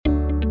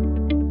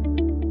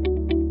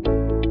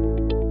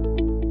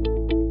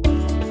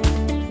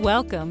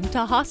Welcome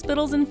to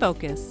Hospitals in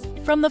Focus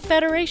from the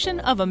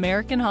Federation of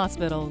American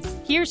Hospitals.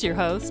 Here's your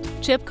host,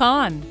 Chip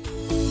Kahn.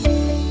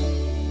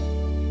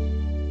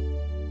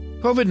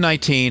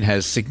 COVID-19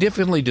 has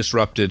significantly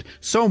disrupted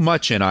so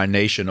much in our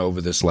nation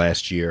over this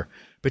last year,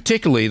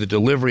 particularly the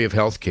delivery of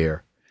health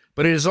care.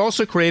 But it has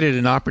also created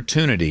an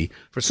opportunity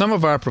for some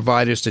of our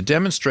providers to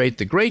demonstrate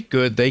the great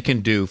good they can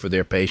do for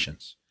their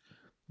patients.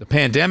 The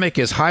pandemic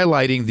is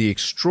highlighting the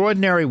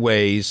extraordinary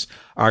ways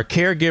our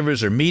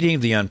caregivers are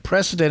meeting the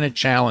unprecedented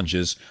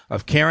challenges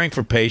of caring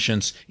for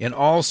patients in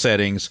all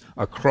settings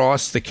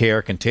across the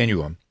care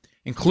continuum,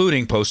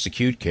 including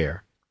post-acute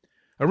care.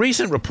 A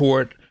recent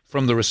report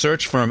from the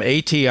research firm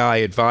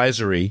ATI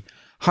Advisory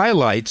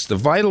highlights the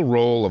vital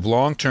role of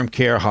long-term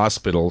care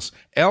hospitals,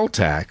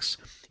 LTACs,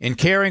 in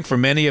caring for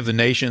many of the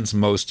nation's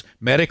most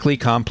medically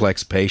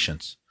complex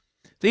patients.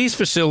 These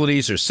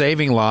facilities are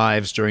saving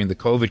lives during the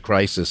COVID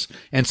crisis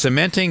and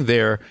cementing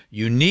their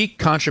unique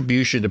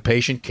contribution to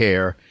patient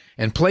care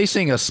and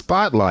placing a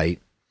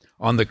spotlight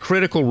on the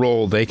critical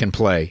role they can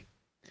play.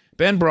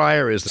 Ben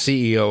Breier is the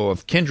CEO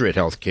of Kindred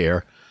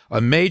Healthcare,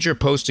 a major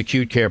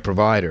post-acute care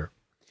provider.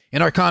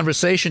 In our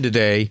conversation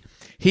today,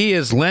 he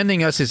is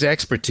lending us his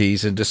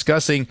expertise in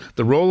discussing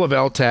the role of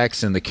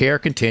LTACs in the care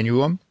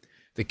continuum,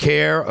 the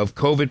care of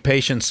COVID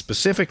patients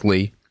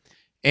specifically,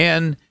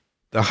 and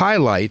the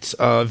highlights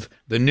of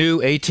the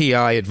new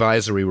ATI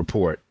Advisory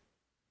Report.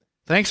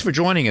 Thanks for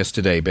joining us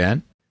today,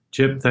 Ben.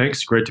 Chip,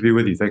 thanks. Great to be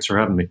with you. Thanks for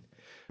having me.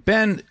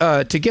 Ben,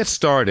 to get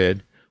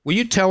started, will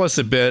you tell us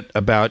a bit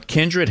about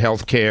Kindred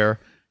Healthcare,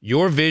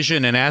 your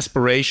vision and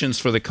aspirations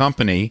for the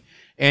company,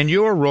 and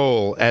your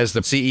role as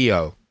the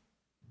CEO?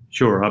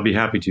 Sure, I'll be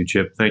happy to,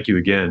 Chip. Thank you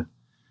again.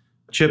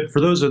 Chip,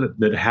 for those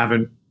that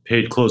haven't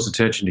paid close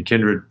attention to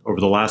Kindred over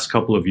the last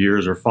couple of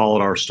years or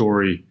followed our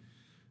story,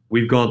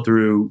 we've gone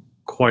through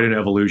quite an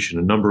evolution,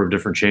 a number of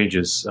different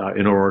changes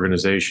in our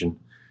organization.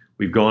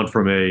 We've gone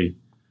from a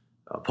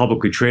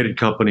publicly traded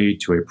company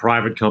to a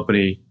private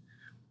company.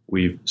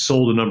 We've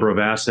sold a number of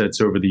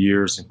assets over the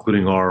years,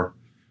 including our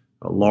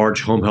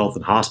large home health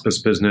and hospice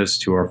business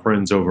to our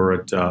friends over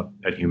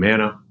at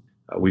Humana.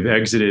 We've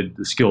exited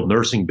the skilled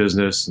nursing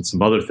business and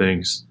some other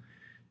things.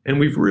 And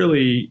we've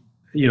really,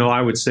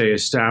 I would say,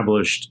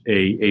 established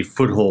a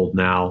foothold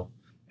now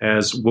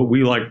as what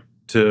we like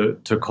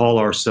to call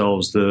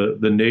ourselves the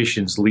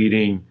nation's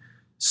leading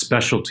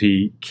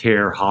specialty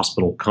care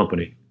hospital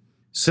company.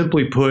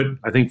 Simply put,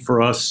 I think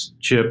for us,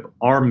 Chip,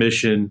 our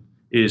mission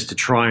is to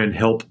try and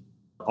help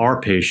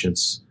our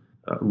patients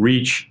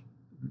reach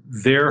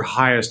their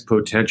highest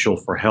potential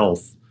for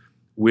health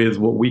with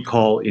what we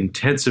call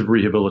intensive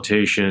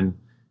rehabilitation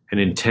and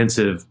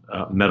intensive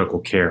medical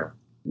care.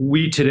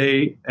 We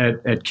today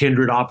at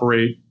Kindred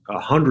operate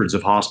hundreds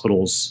of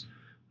hospitals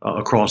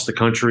across the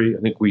country.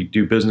 I think we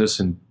do business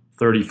in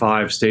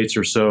 35 states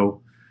or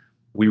so.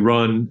 We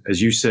run,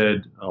 as you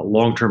said,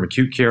 long-term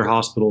acute care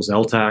hospitals,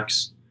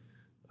 LTACs.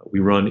 We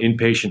run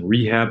inpatient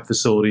rehab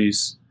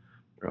facilities.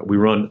 We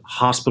run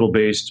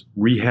hospital-based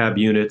rehab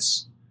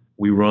units.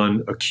 We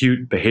run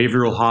acute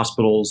behavioral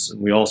hospitals,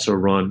 and we also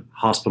run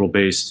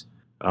hospital-based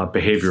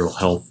behavioral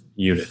health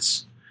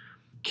units.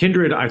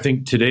 Kindred, I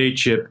think today,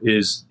 Chip,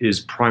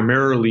 is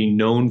primarily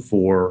known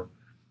for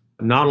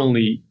not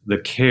only the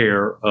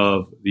care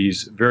of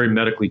these very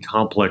medically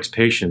complex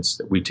patients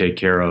that we take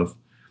care of,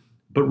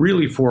 but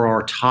really for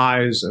our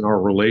ties and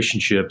our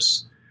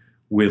relationships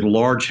with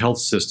large health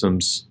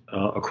systems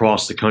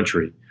across the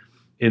country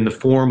in the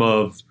form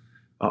of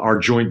our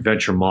joint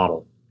venture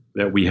model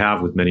that we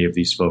have with many of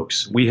these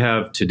folks. We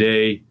have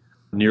today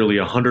nearly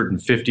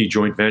 150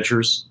 joint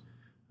ventures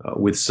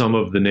with some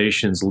of the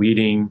nation's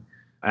leading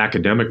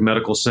academic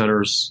medical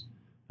centers,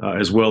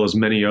 as well as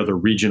many other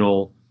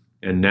regional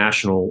and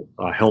national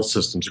health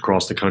systems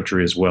across the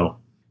country as well.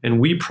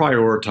 And we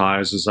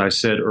prioritize, as I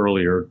said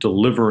earlier,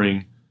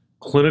 delivering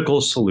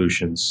clinical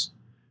solutions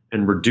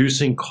and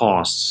reducing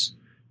costs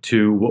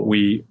to what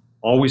we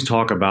always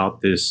talk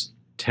about, this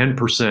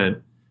 10%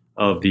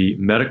 of the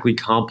medically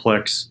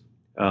complex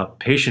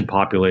patient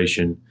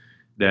population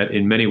that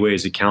in many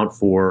ways account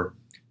for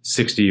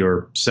 60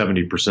 or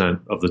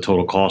 70% of the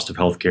total cost of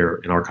healthcare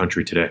in our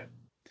country today.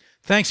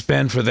 Thanks,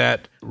 Ben, for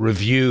that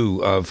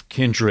review of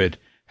Kindred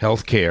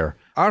Healthcare.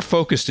 Our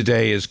focus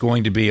today is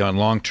going to be on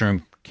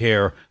long-term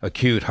care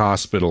acute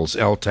hospitals,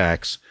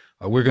 LTACs.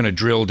 We're going to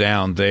drill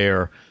down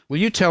there. Will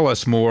you tell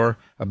us more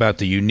about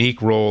the unique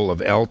role of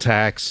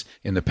LTACs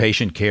in the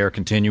patient care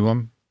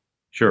continuum?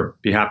 Sure,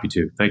 be happy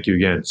to. Thank you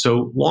again.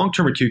 So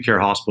long-term acute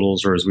care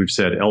hospitals, or as we've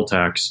said,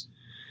 LTACs,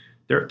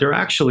 they're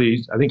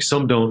actually, I think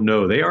some don't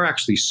know, they are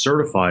actually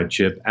certified,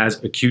 Chip,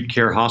 as acute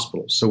care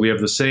hospitals. So we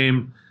have the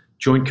same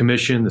Joint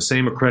Commission, the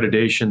same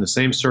accreditation, the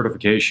same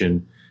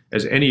certification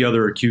as any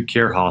other acute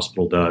care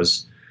hospital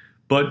does.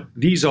 But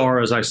these are,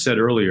 as I said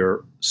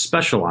earlier,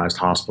 specialized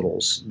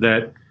hospitals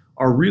that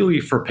are really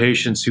for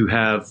patients who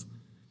have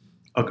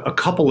a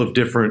couple of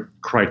different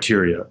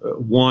criteria.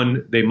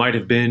 One, they might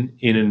have been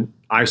in an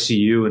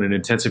ICU, in an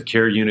intensive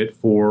care unit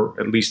for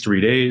at least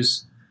 3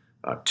 days.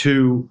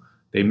 Two,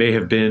 they may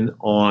have been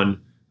on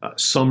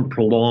some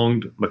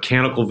prolonged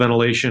mechanical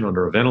ventilation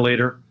under a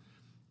ventilator.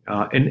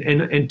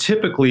 And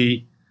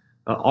typically,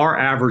 our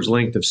average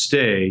length of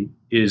stay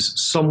is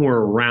somewhere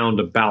around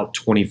about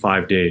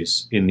 25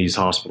 days in these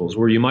hospitals,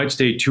 where you might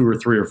stay 2 or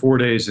 3 or 4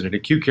 days in an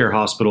acute care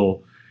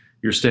hospital.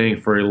 You're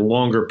staying for a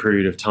longer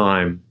period of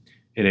time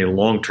in a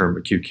long-term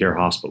acute care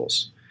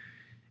hospitals.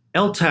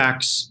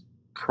 LTACs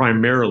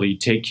primarily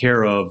take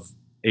care of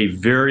a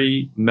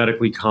very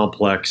medically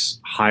complex,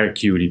 high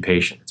acuity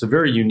patient. It's a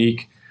very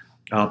unique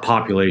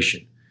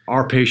population.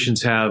 Our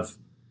patients have,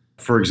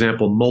 for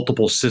example,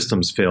 multiple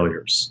systems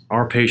failures.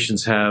 Our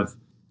patients have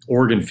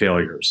organ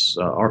failures.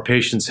 Our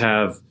patients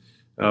have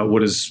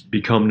what has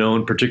become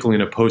known, particularly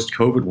in a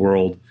post-COVID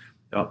world,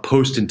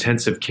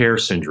 post-intensive care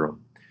syndrome.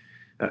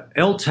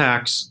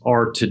 LTACs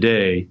are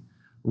today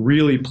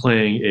really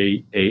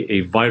playing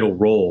a vital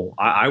role,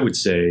 I would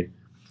say,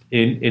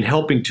 in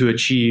helping to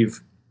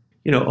achieve,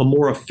 a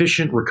more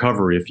efficient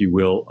recovery, if you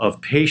will, of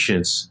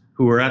patients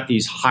who are at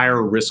these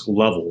higher risk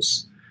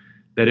levels,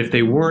 that if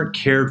they weren't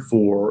cared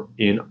for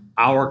in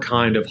our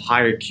kind of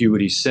high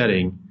acuity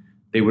setting,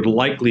 they would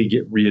likely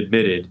get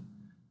readmitted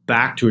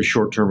back to a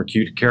short-term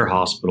acute care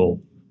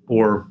hospital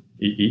or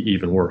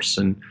even worse.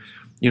 And,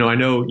 I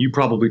know you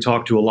probably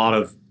talk to a lot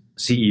of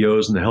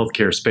CEOs in the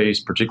healthcare space,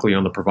 particularly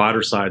on the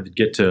provider side, that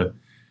get to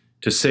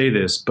say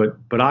this, but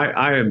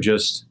I am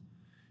just,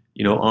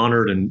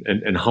 honored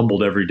and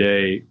humbled every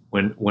day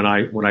when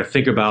I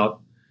think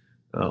about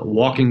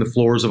walking the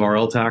floors of our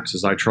LTACs,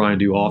 as I try and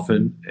do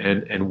often,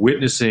 and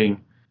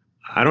witnessing.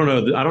 I don't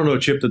know,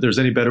 Chip, that there's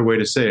any better way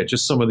to say it.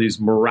 Just some of these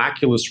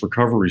miraculous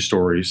recovery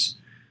stories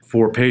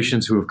for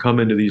patients who have come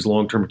into these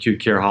long-term acute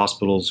care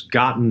hospitals,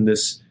 gotten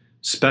this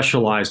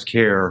specialized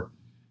care,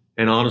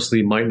 and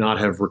honestly might not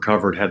have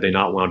recovered had they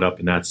not wound up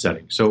in that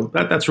setting. So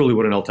that's really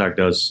what an LTAC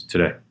does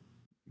today.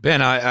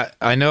 Ben,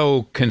 I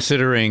know,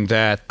 considering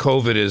that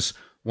COVID is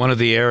one of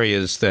the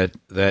areas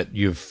that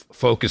you've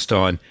focused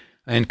on,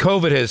 and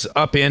COVID has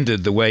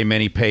upended the way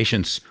many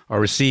patients are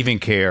receiving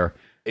care,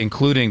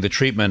 including the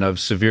treatment of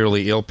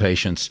severely ill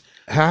patients.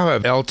 How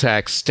have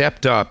LTACs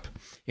stepped up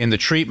in the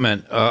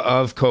treatment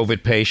of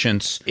COVID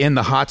patients in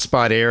the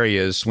hotspot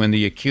areas when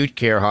the acute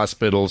care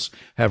hospitals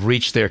have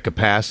reached their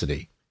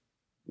capacity?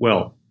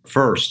 Well,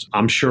 first,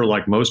 I'm sure,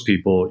 like most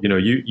people,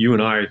 you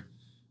and I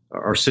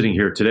are sitting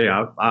here today.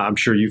 I'm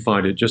sure you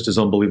find it just as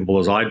unbelievable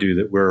as I do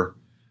that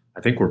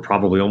I think we're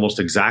probably almost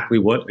exactly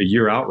a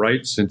year out,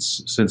 right?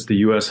 Since the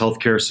U.S.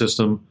 healthcare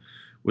system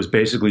was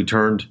basically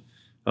turned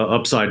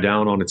upside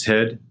down on its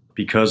head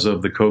because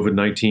of the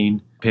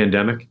COVID-19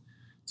 pandemic.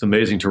 It's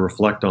amazing to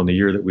reflect on the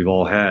year that we've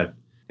all had.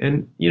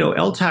 And,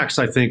 LTACs,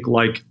 I think,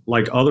 like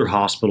other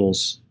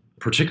hospitals,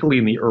 particularly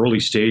in the early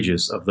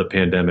stages of the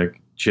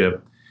pandemic,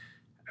 Chip,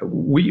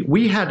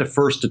 we had to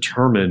first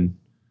determine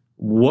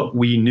what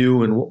we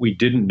knew and what we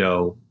didn't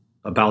know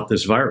about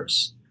this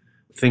virus.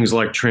 Things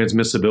like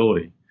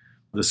transmissibility,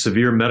 the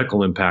severe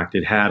medical impact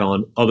it had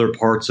on other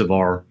parts of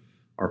our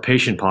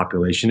patient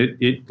population.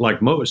 It,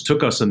 like most,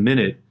 took us a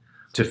minute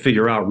to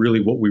figure out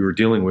really what we were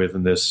dealing with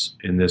in this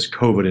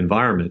COVID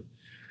environment.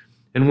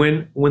 And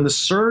when the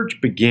surge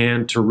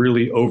began to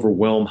really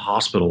overwhelm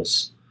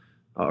hospitals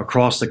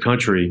across the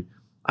country,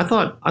 I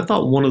thought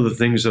one of the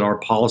things that our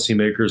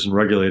policymakers and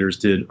regulators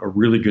did a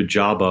really good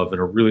job of in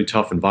a really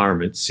tough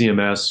environment,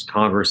 CMS,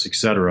 Congress, et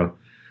cetera,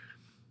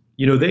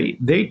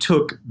 they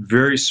took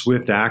very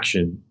swift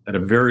action at a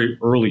very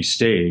early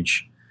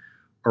stage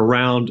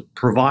around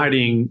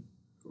providing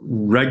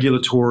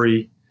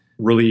regulatory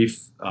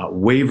relief,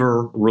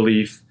 waiver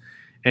relief,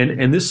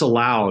 and this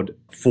allowed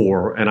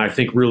for, and I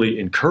think really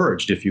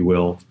encouraged, if you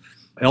will,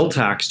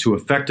 LTACs to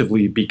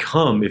effectively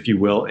become, if you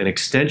will, an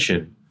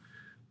extension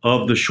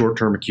of the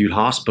short-term acute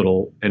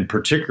hospital, and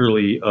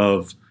particularly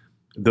of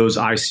those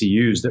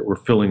ICUs that were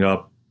filling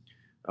up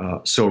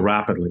so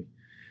rapidly.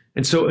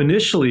 And so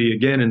initially,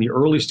 again, in the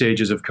early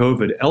stages of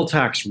COVID,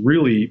 LTACs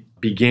really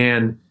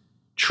began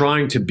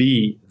trying to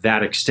be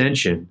that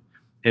extension.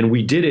 And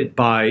we did it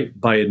by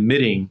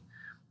admitting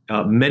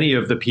many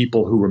of the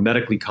people who were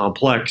medically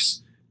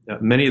complex,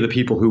 many of the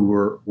people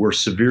who were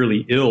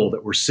severely ill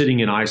that were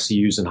sitting in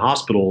ICUs and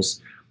hospitals,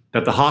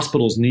 that the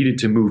hospitals needed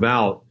to move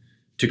out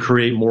to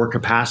create more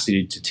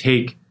capacity to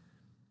take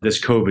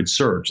this COVID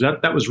surge.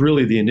 That was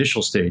really the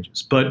initial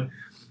stages. But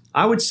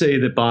I would say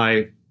that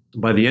by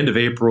the end of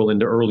April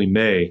into early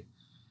May,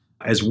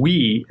 as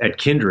we at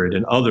Kindred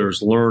and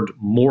others learned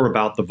more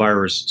about the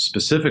virus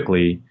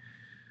specifically,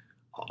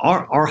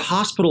 our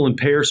hospital and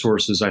payer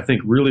sources, I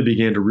think, really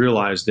began to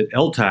realize that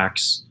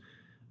LTACs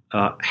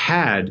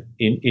had,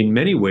 in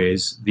many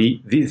ways,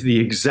 the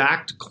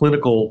exact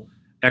clinical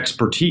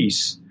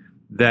expertise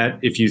that,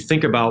 if you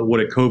think about what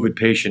a COVID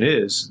patient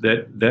is,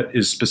 that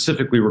is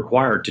specifically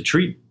required to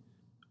treat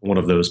one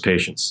of those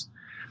patients.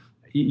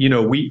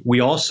 We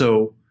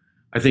also,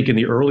 I think, in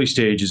the early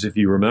stages, if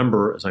you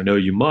remember, as I know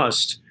you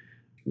must,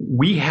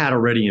 we had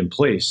already in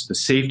place the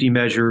safety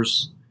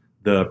measures,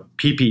 the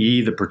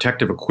PPE, the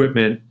protective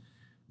equipment,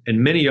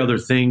 and many other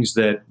things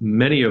that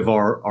many of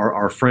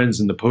our friends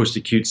in the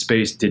post-acute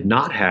space did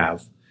not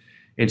have.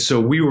 And so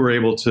we were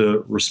able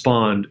to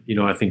respond,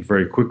 I think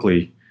very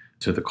quickly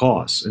to the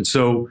costs. And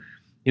so,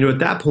 at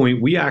that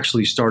point, we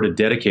actually started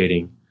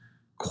dedicating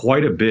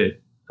quite a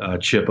bit,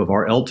 Chip, of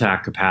our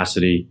LTAC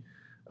capacity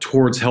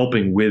towards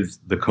helping with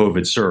the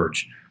COVID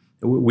surge.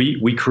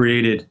 We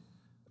created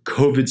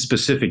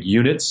COVID-specific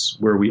units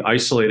where we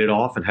isolated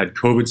off and had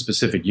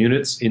COVID-specific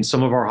units in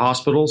some of our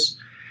hospitals.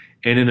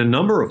 And in a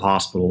number of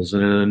hospitals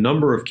and in a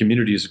number of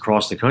communities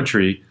across the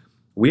country,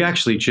 we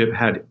actually, Chip,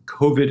 had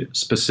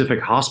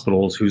COVID-specific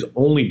hospitals whose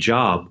only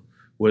job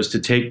was to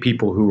take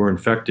people who were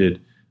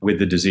infected with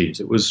the disease.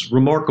 It was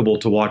remarkable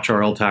to watch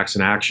our LTACs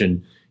in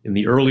action in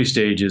the early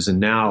stages and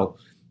now,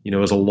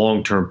 as a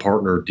long-term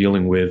partner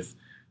dealing with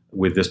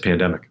this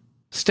pandemic.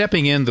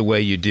 Stepping in the way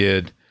you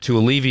did to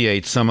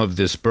alleviate some of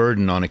this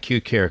burden on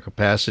acute care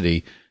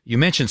capacity, you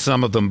mentioned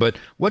some of them, but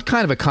what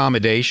kind of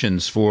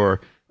accommodations for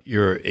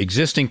your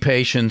existing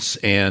patients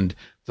and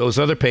those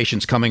other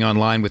patients coming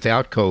online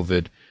without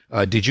COVID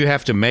did you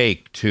have to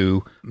make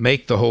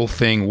the whole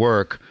thing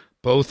work,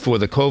 both for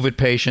the COVID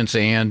patients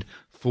and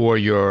for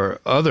your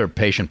other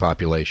patient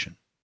population?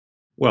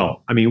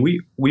 Well, I mean,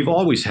 we've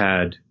always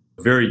had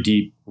very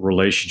deep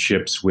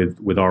relationships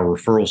with our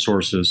referral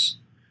sources,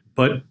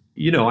 but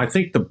I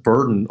think the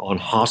burden on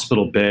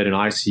hospital bed and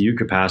ICU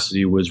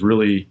capacity was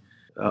really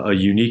a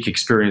unique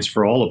experience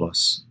for all of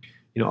us.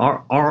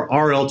 Our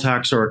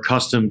LTACs are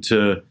accustomed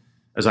to,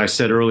 as I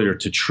said earlier,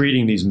 to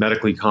treating these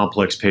medically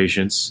complex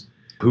patients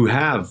who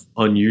have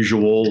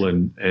unusual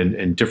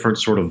and different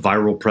sort of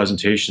viral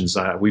presentations.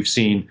 We've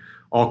seen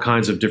all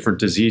kinds of different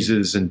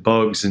diseases and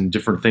bugs and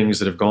different things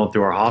that have gone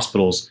through our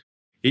hospitals.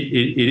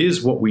 It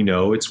is what we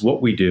know. It's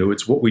what we do.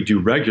 It's what we do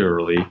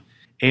regularly.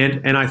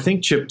 And I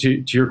think, Chip,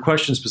 to your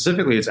question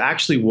specifically, it's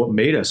actually what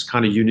made us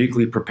kind of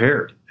uniquely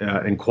prepared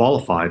and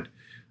qualified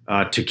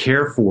to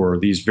care for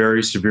these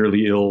very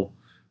severely ill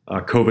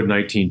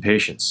COVID-19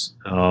 patients.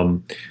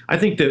 I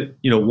think that,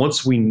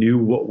 once we knew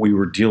what we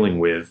were dealing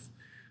with,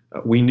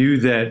 we knew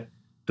that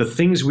the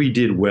things we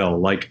did well,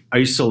 like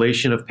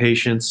isolation of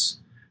patients,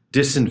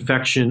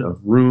 disinfection of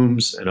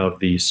rooms and of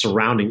the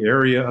surrounding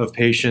area of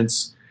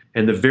patients,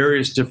 and the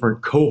various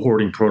different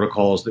cohorting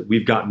protocols that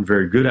we've gotten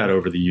very good at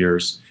over the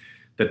years,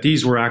 that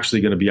these were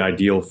actually going to be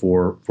ideal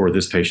for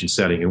this patient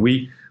setting. And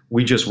we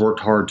just worked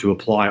hard to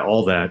apply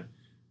all that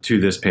to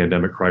this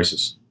pandemic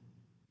crisis.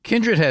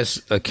 Kindred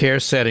has care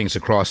settings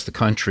across the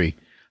country.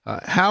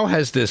 How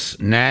has this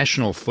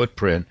national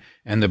footprint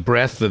and the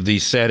breadth of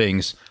these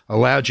settings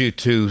allowed you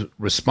to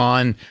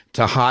respond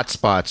to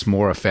hotspots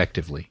more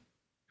effectively?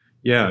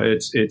 Yeah,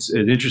 it's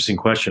an interesting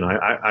question.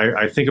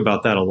 I think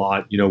about that a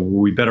lot. Were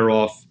we better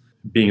off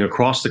being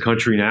across the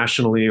country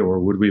nationally, or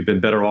would we have been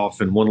better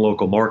off in one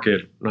local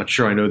market? I'm not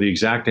sure I know the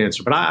exact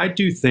answer, but I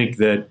do think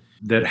that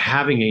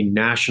having a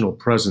national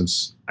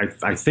presence,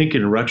 I think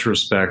in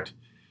retrospect,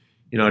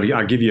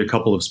 I'll give you a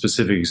couple of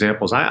specific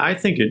examples. I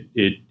think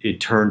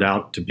it turned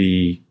out to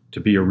be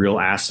a real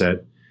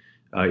asset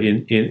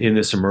in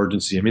this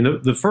emergency. I mean,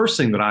 the first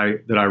thing that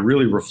I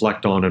really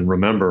reflect on and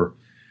remember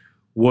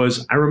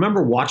was I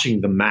remember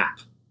watching the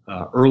map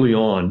early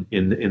on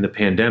in the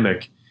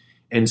pandemic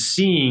and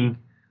seeing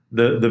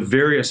the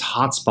various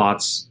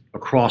hotspots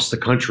across the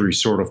country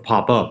sort of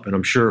pop up. And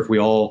I'm sure if we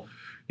all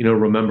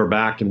remember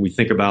back and we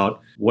think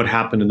about what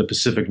happened in the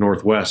Pacific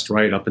Northwest,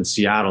 right up in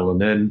Seattle,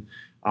 and then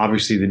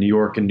obviously the New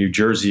York and New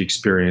Jersey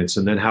experience,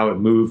 and then how it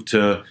moved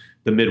to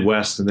the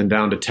Midwest and then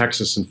down to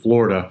Texas and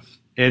Florida.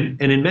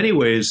 And in many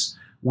ways,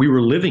 we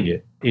were living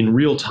it in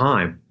real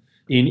time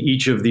in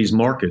each of these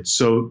markets.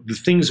 So the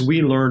things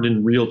we learned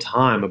in real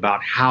time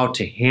about how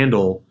to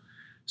handle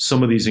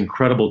some of these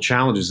incredible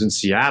challenges in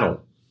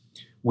Seattle,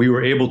 we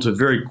were able to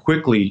very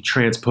quickly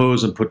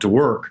transpose and put to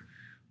work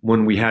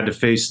when we had to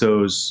face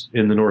those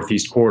in the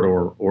Northeast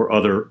corridor or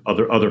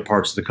other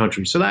parts of the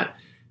country. So that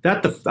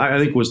I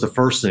think was the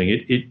first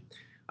thing.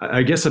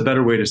 I guess a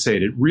better way to say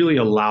it, it really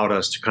allowed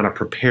us to kind of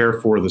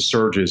prepare for the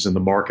surges in the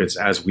markets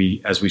as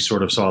we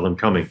sort of saw them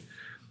coming.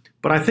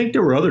 But I think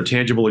there were other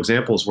tangible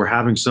examples where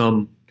having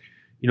some,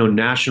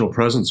 national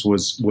presence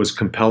was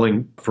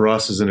compelling for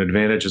us as an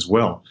advantage as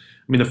well.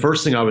 I mean, the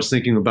first thing I was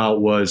thinking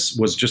about was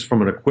just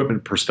from an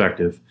equipment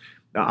perspective.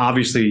 Now,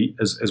 obviously,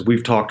 as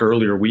we've talked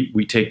earlier,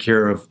 we take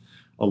care of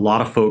a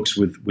lot of folks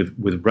with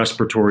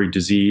respiratory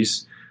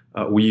disease.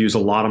 We use a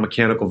lot of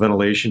mechanical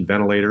ventilation,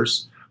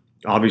 ventilators.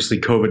 Obviously,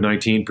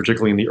 COVID-19,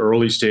 particularly in the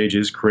early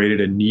stages, created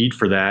a need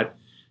for that.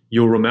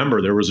 You'll remember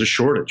there was a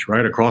shortage,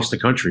 right, across the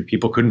country.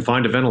 People couldn't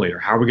find a ventilator.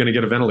 How are we going to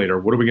get a ventilator?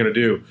 What are we going to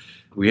do?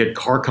 We had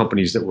car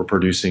companies that were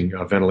producing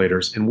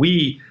ventilators. And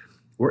we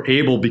were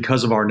able,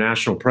 because of our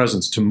national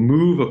presence, to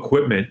move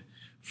equipment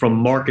from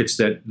markets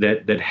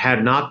that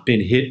had not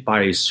been hit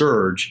by a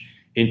surge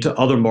into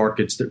other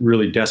markets that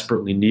really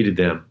desperately needed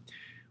them.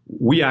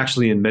 We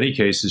actually, in many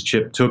cases,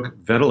 Chip, took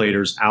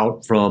ventilators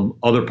out from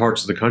other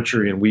parts of the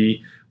country, and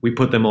we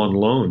put them on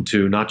loan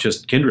to not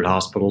just Kindred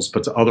hospitals,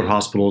 but to other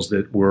hospitals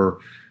that were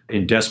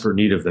in desperate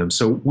need of them.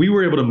 So we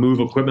were able to move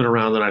equipment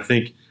around that I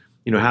think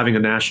having a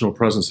national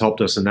presence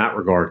helped us in that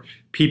regard.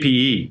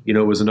 PPE,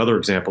 was another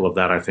example of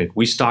that, I think.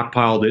 We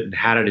stockpiled it and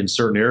had it in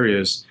certain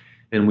areas,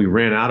 and we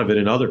ran out of it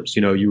in others.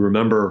 You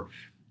remember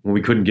when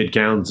we couldn't get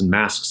gowns and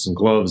masks and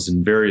gloves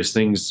and various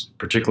things,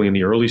 particularly in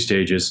the early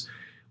stages,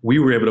 we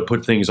were able to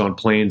put things on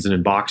planes and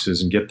in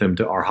boxes and get them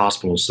to our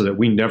hospitals so that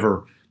we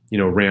never,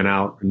 ran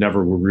out,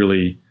 never were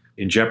really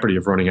in jeopardy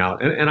of running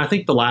out. And I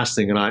think the last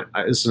thing, and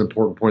this is an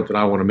important point that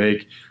I want to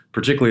make,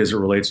 particularly as it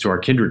relates to our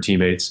Kindred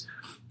teammates,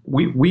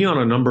 we on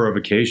a number of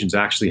occasions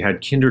actually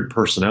had Kindred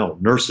personnel,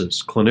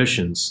 nurses,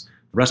 clinicians,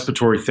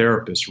 respiratory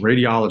therapists,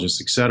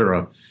 radiologists, et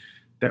cetera,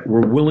 that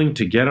were willing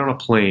to get on a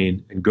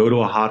plane and go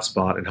to a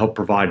hotspot and help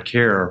provide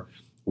care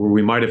where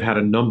we might have had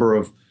a number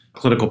of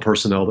clinical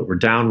personnel that were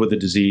down with the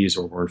disease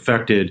or were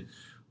infected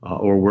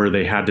or where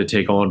they had to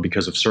take on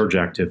because of surge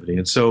activity.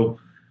 And so,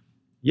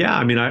 yeah,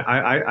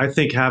 I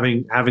think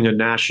having a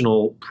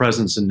national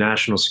presence and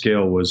national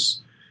scale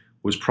was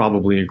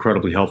probably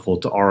incredibly helpful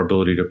to our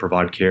ability to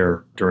provide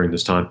care during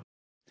this time.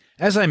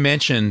 As I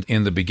mentioned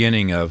in the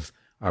beginning of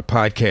our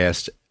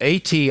podcast,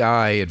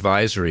 ATI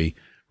Advisory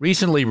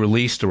recently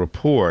released a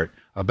report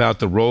about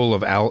the role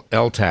of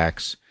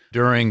LTACs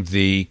during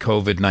the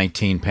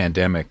COVID-19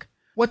 pandemic.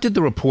 What did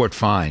the report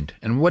find,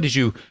 and what did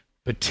you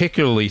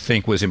particularly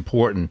think was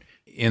important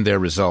in their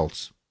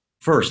results?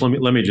 First,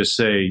 let me just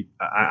say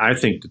I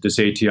think that this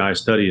ATI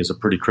study is a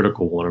pretty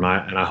critical one, and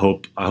I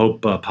hope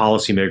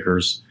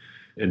policymakers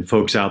and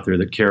folks out there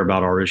that care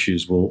about our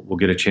issues will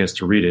get a chance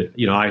to read it.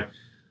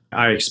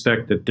 I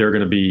expect that there are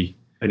going to be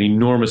an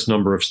enormous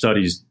number of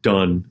studies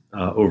done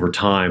over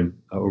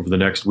time, over the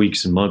next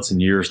weeks and months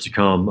and years to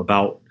come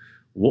about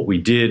what we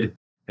did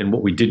and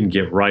what we didn't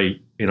get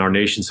right in our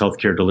nation's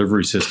healthcare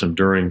delivery system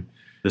during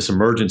this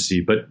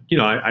emergency. But,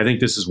 I think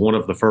this is one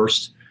of the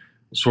first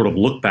sort of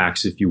look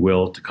backs, if you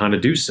will, to kind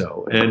of do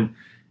so.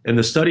 And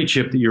the study,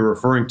 Chip, that you're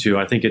referring to,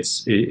 I think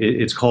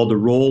it's called The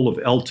Role of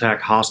LTAC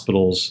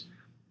Hospitals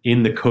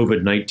in the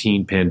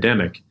COVID-19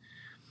 Pandemic.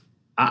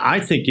 I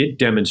think it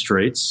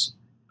demonstrates,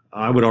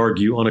 I would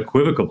argue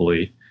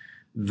unequivocally,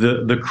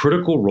 the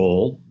critical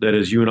role that,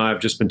 as you and I have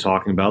just been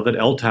talking about, that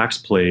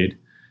LTACs played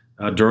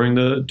during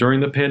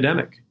the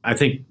pandemic. I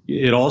think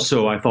it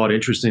also, I thought,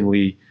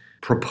 interestingly,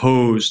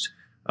 proposed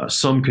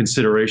some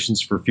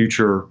considerations for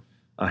future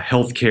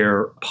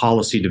healthcare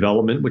policy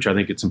development, which I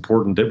think it's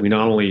important that we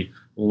not only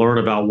learn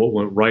about what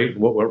went right and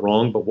what went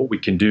wrong, but what we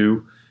can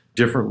do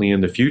differently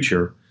in the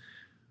future.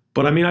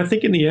 But I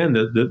think in the end,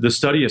 the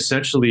study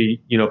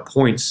essentially,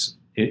 points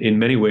in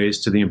many ways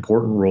to the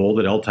important role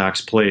that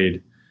LTACs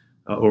played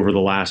over the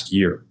last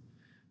year.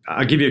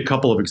 I'll give you a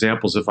couple of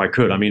examples if I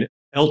could.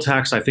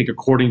 LTACs, I think,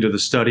 according to the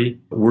study,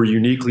 were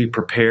uniquely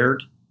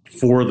prepared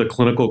for the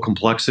clinical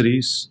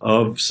complexities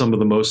of some of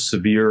the most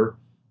severe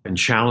and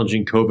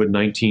challenging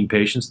COVID-19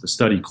 patients. The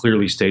study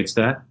clearly states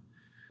that.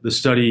 The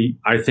study,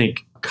 I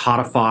think,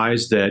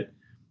 codifies that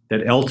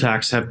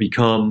LTACs have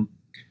become,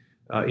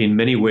 in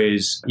many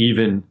ways,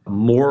 even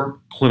more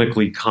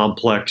clinically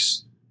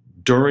complex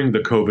during the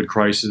COVID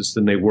crisis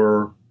than they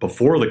were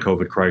before the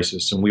COVID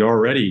crisis. And we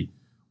already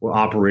were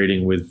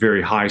operating with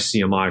very high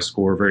CMI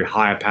score, very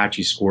high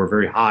Apache score,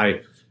 very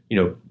high,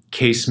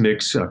 case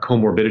mix,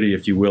 comorbidity,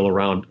 if you will,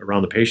 around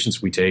the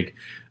patients we take.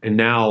 And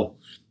now,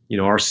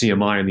 our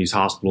CMI in these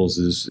hospitals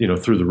is,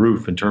 through the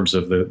roof in terms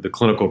of the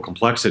clinical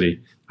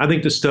complexity. I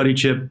think the study,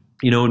 Chip,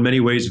 in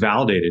many ways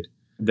validated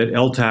that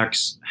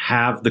LTACs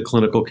have the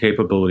clinical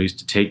capabilities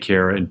to take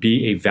care and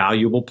be a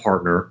valuable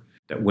partner,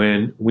 that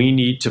when we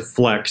need to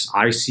flex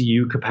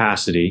ICU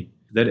capacity,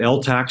 that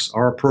LTACs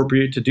are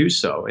appropriate to do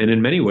so. And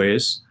in many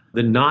ways,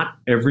 that not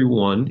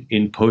everyone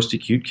in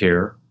post-acute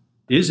care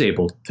is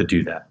able to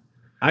do that.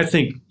 I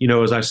think,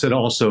 as I said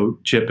also,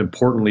 Chip,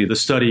 importantly, the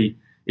study,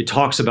 it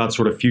talks about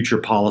sort of future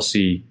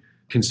policy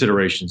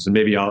considerations. And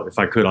maybe if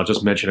I could, I'll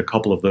just mention a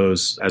couple of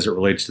those as it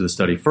relates to the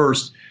study.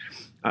 First,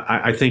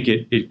 I think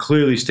it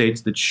clearly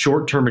states that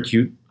short-term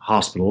acute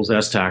hospitals,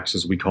 STACs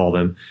as we call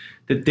them,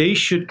 that they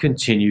should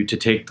continue to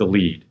take the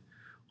lead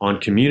on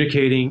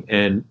communicating,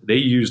 and they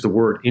use the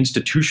word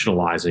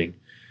institutionalizing,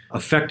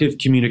 effective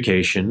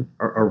communication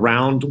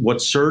around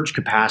what surge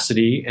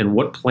capacity and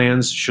what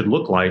plans should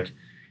look like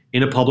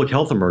in a public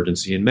health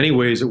emergency. In many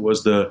ways, it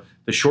was the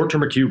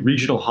short-term acute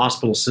regional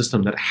hospital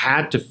system that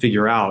had to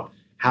figure out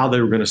how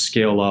they were going to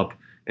scale up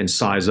and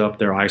size up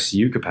their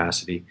ICU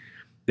capacity.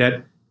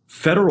 That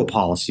federal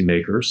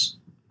policymakers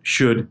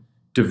should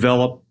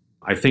develop,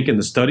 I think in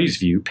the study's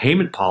view,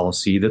 payment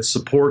policy that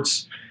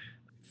supports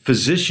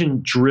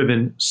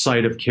physician-driven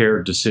site of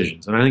care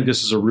decisions. And I think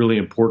this is a really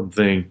important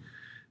thing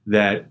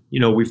that,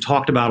 we've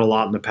talked about a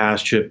lot in the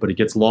past, Chip, but it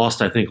gets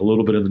lost, I think, a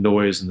little bit in the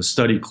noise. And the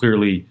study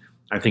clearly,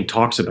 I think,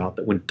 talks about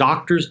that when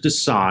doctors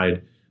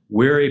decide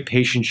where a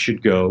patient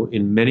should go,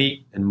 in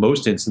many and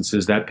most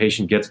instances, that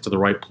patient gets to the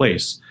right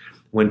place.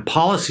 When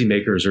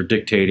policymakers are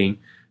dictating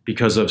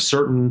because of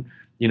certain,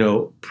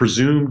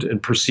 presumed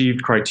and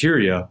perceived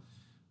criteria,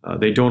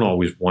 they don't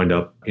always wind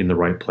up in the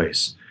right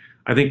place.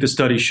 I think the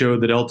study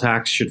showed that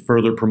LTACs should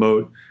further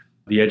promote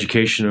the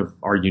education of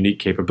our unique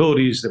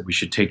capabilities, that we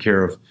should take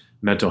care of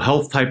mental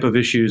health type of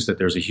issues, that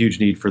there's a huge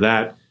need for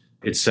that,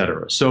 et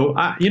cetera. So,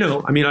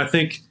 I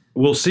think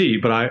we'll see,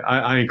 but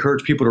I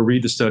encourage people to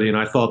read the study, and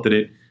I thought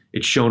that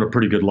it's shown a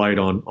pretty good light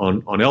on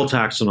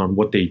LTACs and on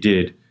what they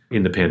did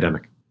in the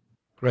pandemic.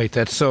 Great.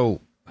 That's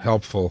so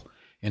helpful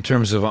in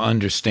terms of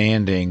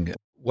understanding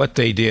what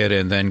they did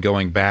and then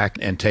going back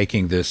and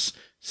taking this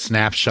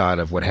snapshot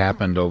of what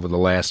happened over the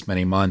last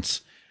many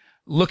months,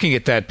 looking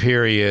at that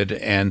period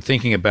and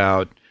thinking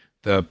about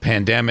the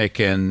pandemic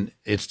and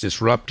its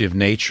disruptive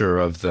nature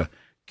of the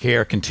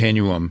care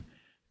continuum.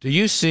 Do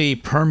you see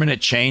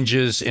permanent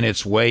changes in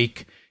its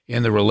wake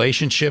in the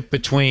relationship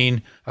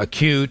between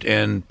acute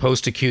and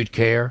post-acute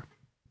care?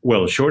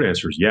 Well, the short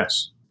answer is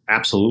yes,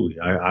 absolutely.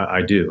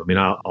 I do. I mean,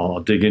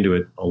 I'll dig into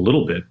it a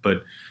little bit, but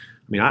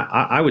I mean,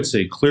 I would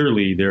say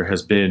clearly there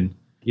has been,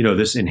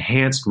 this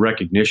enhanced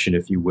recognition,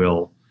 if you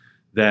will,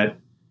 that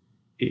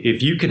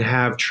if you can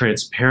have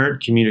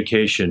transparent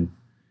communication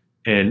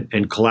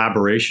and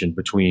collaboration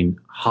between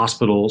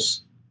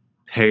hospitals,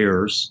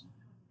 payers,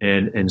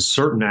 and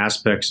certain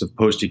aspects of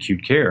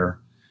post-acute care,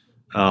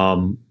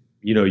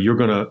 you're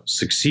going to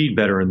succeed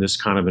better in this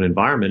kind of an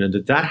environment,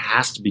 and that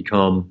has to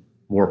become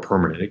more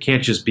permanent. It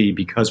can't just be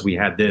because we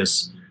had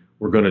this,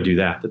 we're going to do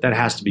that. That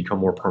has to become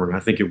more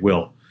permanent. I think it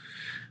will.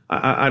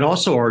 I'd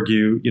also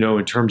argue,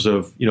 in terms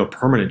of,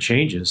 permanent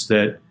changes,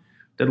 that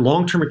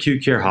long-term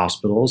acute care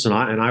hospitals, and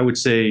I would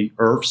say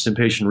IRFs,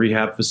 inpatient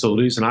rehab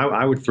facilities, and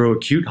I would throw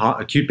acute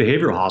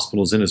behavioral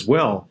hospitals in as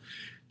well,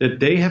 that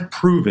they have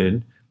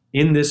proven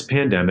in this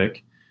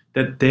pandemic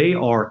that they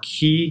are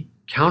key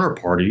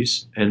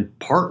counterparties and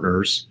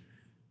partners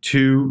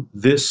to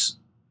this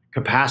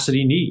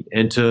capacity need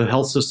and to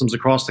health systems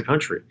across the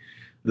country.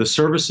 The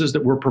services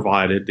that were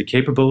provided, the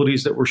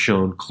capabilities that were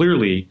shown,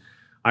 clearly,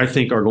 I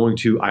think are going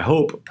to, I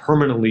hope,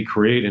 permanently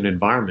create an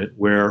environment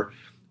where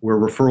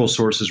referral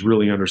sources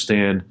really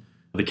understand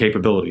the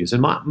capabilities.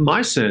 And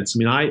my sense, I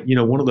mean,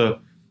 one of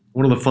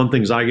the fun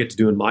things I get to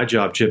do in my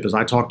job, Chip, is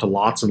I talk to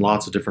lots and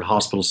lots of different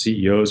hospital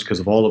CEOs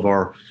because of all of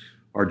our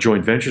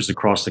joint ventures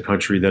across the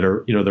country that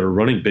are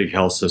running big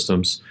health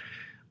systems.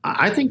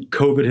 I think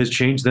COVID has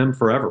changed them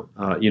forever,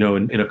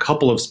 in a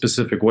couple of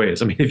specific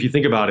ways. I mean, if you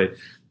think about it,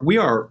 we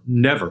are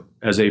never,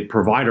 as a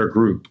provider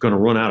group, going to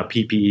run out of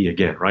PPE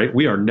again, right?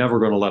 We are never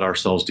going to let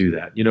ourselves do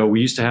that. We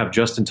used to have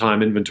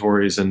just-in-time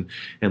inventories and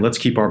let's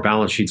keep our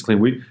balance sheets clean.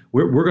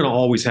 We're going to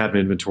always have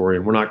inventory,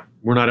 and we're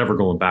not ever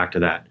going back to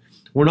that.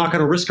 We're not going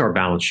to risk our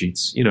balance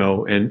sheets,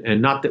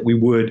 and not that we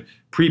would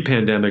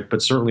pre-pandemic,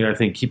 but certainly I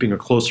think keeping a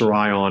closer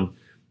eye on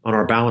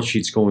our balance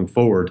sheets going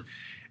forward.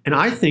 And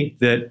I think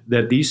that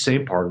these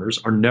same partners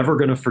are never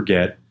going to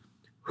forget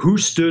who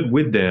stood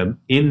with them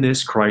in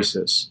this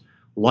crisis,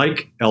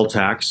 like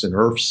LTACs and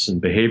IRFs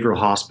and behavioral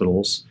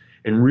hospitals,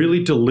 and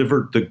really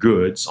delivered the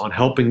goods on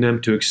helping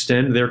them to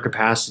extend their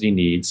capacity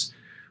needs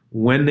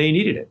when they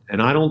needed it. And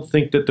I don't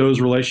think that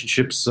those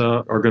relationships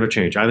are going to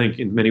change. I think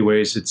in many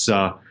ways it's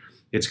going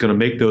to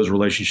make those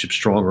relationships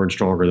stronger and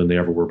stronger than they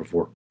ever were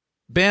before.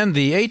 Ben,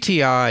 the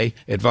ATI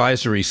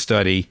advisory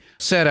study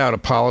set out a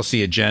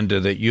policy agenda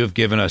that you have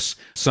given us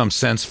some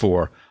sense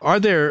for. Are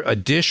there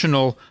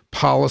additional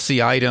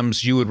policy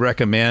items you would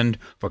recommend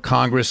for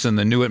Congress and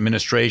the new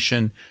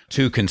administration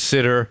to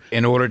consider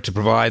in order to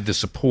provide the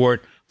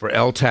support for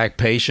LTAC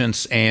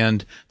patients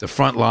and the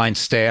frontline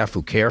staff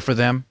who care for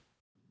them?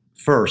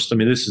 First, I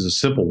mean, this is a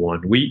simple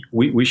one.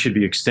 We should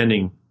be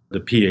extending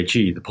the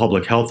PHE, the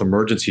Public Health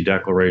Emergency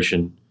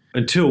Declaration,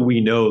 until we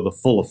know the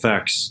full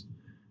effects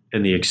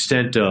and the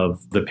extent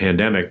of the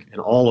pandemic and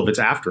all of its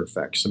after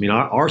effects. I mean,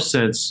 our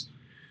sense,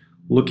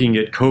 looking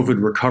at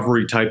COVID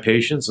recovery type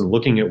patients and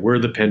looking at where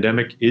the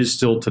pandemic is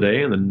still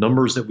today and the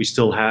numbers that we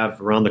still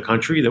have around the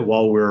country, that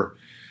while we're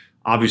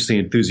obviously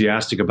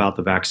enthusiastic about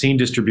the vaccine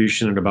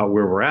distribution and about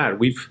where we're at,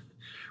 we've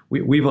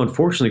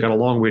unfortunately got a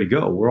long way to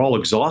go. We're all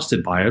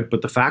exhausted by it,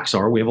 but the facts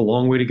are we have a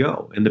long way to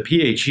go. And the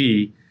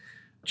PHE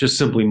just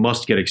simply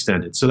must get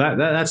extended. So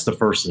that's the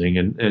first thing.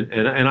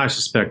 And I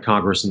suspect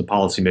Congress and the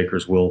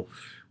policymakers will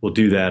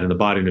do that, and the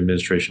Biden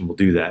administration will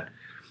do that.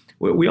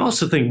 We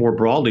also think more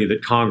broadly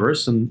that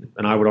Congress, and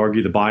I would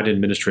argue the Biden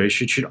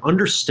administration, should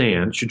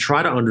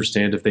try to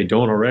understand, if they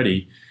don't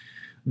already,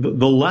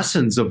 the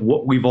lessons of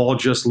what we've all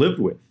just lived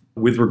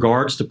with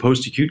regards to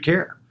post-acute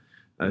care.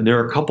 And there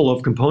are a couple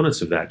of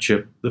components of that,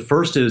 Chip. The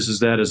first is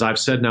that, as I've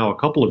said now a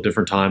couple of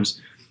different times,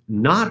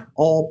 not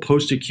all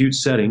post-acute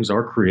settings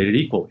are created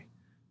equally.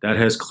 That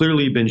has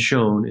clearly been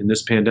shown in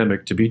this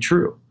pandemic to be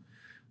true.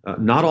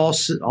 Not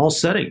all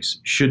settings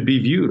should be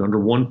viewed under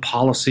one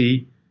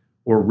policy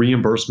or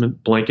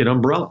reimbursement blanket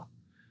umbrella.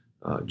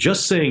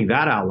 Just saying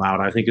that out loud,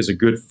 I think, is a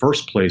good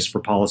first place for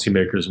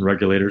policymakers and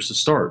regulators to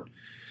start.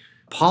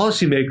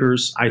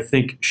 Policymakers, I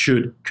think,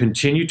 should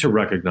continue to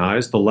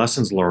recognize the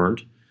lessons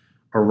learned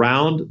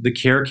around the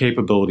care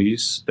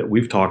capabilities that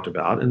we've talked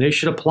about, and they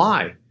should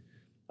apply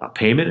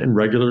payment and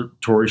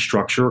regulatory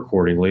structure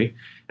accordingly.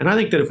 And I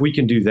think that if we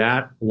can do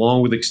that,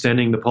 along with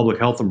extending the public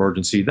health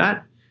emergency,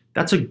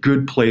 that's a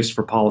good place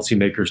for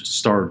policymakers to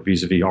start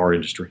vis-a-vis our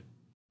industry.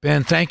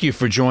 Ben, thank you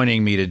for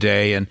joining me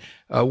today. And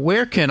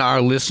where can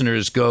our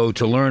listeners go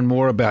to learn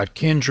more about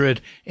Kindred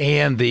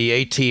and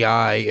the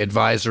ATI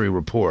advisory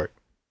report?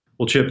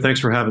 Well, Chip, thanks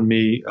for having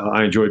me.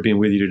 I enjoyed being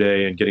with you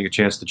today and getting a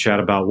chance to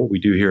chat about what we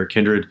do here at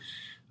Kindred.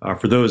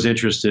 For those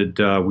interested,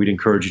 we'd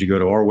encourage you to go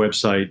to our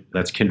website.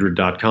 That's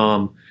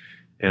kindred.com.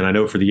 And I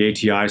know for the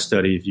ATI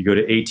study, if you go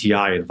to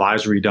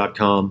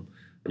atiadvisory.com,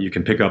 you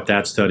can pick up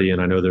that study.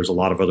 And I know there's a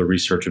lot of other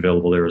research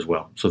available there as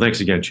well. So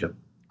thanks again, Chip.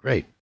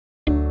 Great.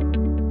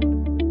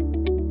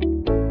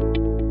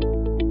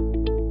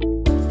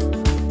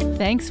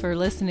 Thanks for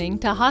listening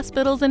to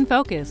Hospitals in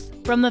Focus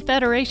from the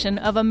Federation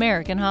of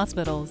American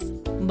Hospitals.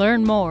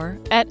 Learn more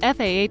at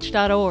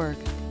FAH.org.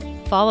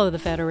 Follow the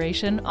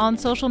Federation on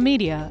social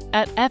media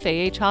at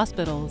FAH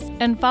Hospitals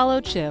and follow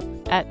Chip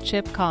at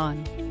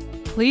ChipCon.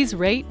 Please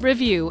rate,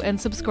 review,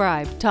 and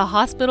subscribe to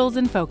Hospitals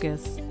in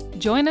Focus.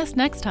 Join us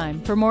next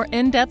time for more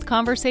in-depth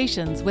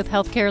conversations with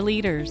healthcare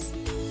leaders.